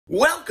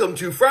Welcome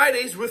to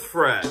Fridays with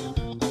Fred.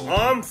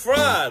 I'm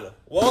Fred.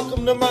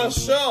 Welcome to my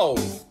show.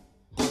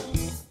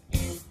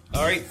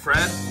 All right,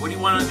 Fred, what do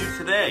you want to do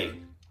today?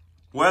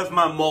 Where's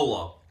my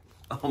molar?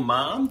 Oh,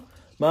 Mom?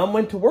 Mom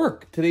went to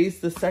work. Today's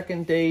the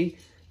second day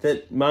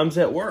that Mom's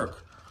at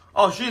work.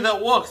 Oh, she's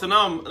at work, so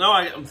now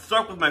I'm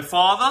stuck with my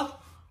father?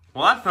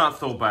 Well, that's not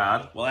so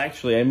bad. Well,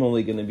 actually, I'm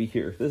only going to be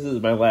here. This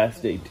is my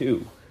last day,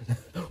 too.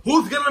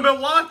 Who's going to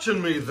be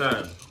watching me,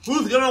 then?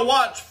 Who's going to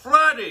watch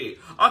Freddie?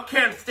 I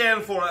can't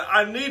stand for it.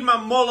 I need my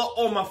mother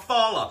or my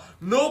father.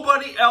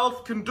 Nobody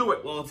else can do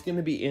it. Well, it's going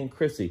to be Aunt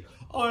Chrissy.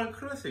 Oh, Aunt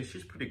Chrissy,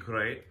 she's pretty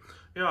great.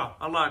 Yeah,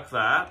 I like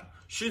that.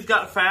 She's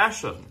got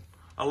fashion.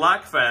 I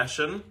like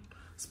fashion.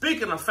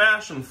 Speaking of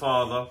fashion,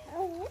 Father,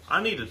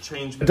 I need to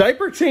change my...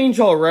 Diaper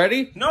change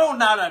already? No,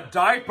 not a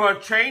diaper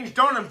change.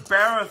 Don't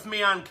embarrass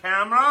me on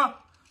camera.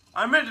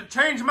 I meant to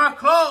change my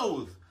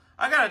clothes.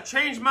 I gotta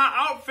change my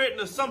outfit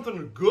into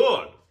something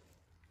good.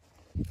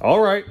 All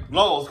right.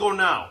 No, let's go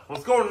now.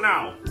 Let's go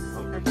now.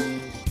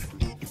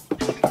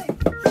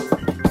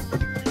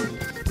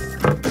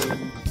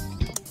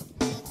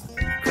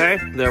 Okay,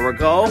 there we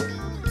go.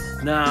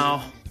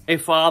 Now, hey,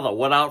 Father,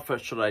 what outfit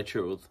should I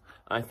choose?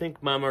 I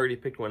think Mom already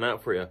picked one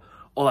out for you.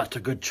 Oh, that's a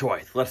good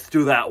choice. Let's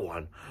do that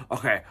one.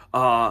 Okay,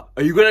 are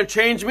you gonna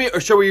change me or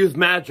shall we use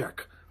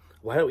magic?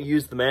 Why don't we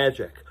use the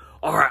magic?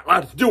 All right,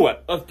 let's do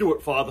it. Let's do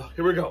it, Father.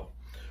 Here we go.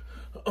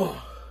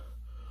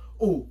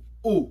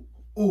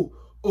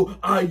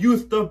 I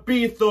used to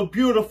be so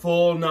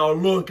beautiful, now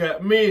look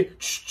at me.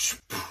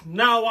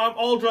 Now I'm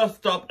all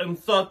dressed up and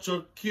such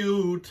a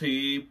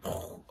cutie.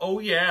 Oh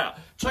yeah,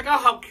 check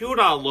out how cute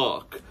I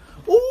look.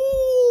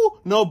 Ooh,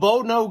 no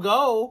bow, no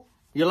go.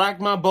 You like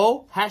my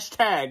bow?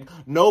 Hashtag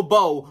no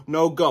bow,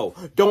 no go.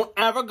 Don't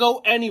ever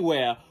go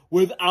anywhere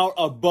without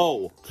a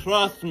bow.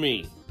 Trust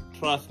me,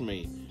 trust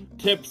me.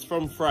 Tips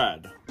from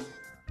Fred.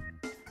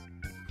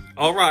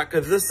 Alright,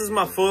 because this is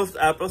my first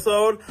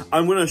episode,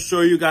 I'm going to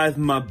show you guys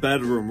my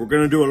bedroom. We're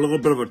going to do a little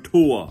bit of a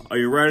tour. Are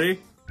you ready?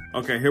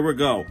 Okay, here we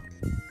go.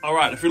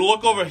 Alright, if you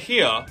look over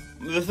here,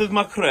 this is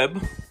my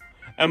crib.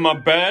 And my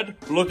bed,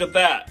 look at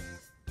that.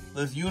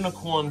 There's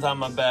unicorns on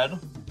my bed.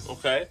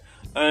 Okay?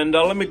 And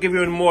let me give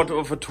you more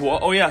of a tour.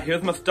 Oh yeah,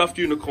 here's my stuffed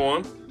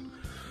unicorn.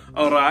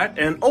 Alright,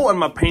 and oh, and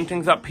my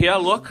paintings up here,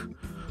 look.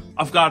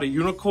 I've got a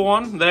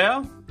unicorn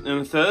there,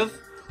 and it says,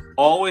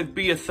 always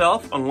be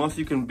yourself unless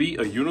you can be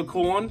a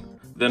unicorn,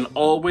 then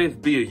always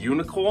be a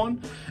unicorn.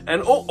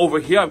 And oh, over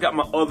here I've got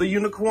my other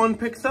unicorn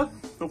picture,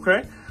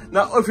 okay?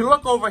 Now if you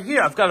look over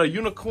here, I've got a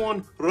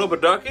unicorn rubber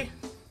ducky.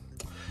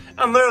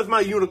 And there's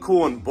my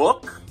unicorn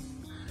book.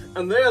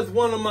 And there's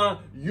one of my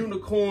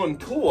unicorn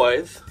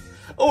toys.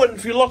 Oh, and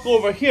if you look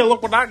over here,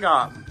 look what I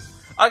got.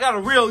 I got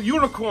a real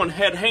unicorn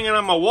head hanging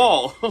on my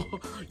wall.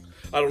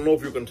 I don't know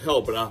if you can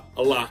tell, but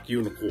I like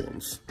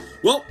unicorns.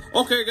 Well,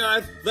 okay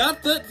guys,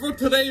 that's it for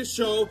today's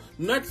show.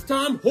 Next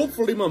time,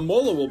 hopefully my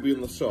molar will be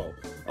in the show.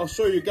 I'll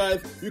show you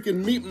guys, you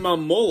can meet my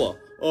molar.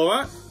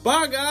 Alright?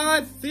 Bye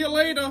guys, see you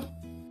later.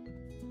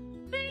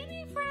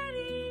 Baby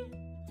Freddie,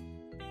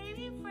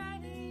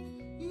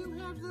 you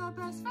have the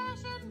best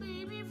fashion,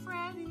 baby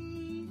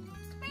Freddie.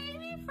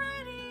 Baby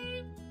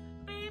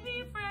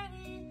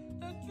Freddie,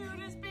 the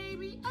cutest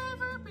baby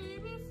ever.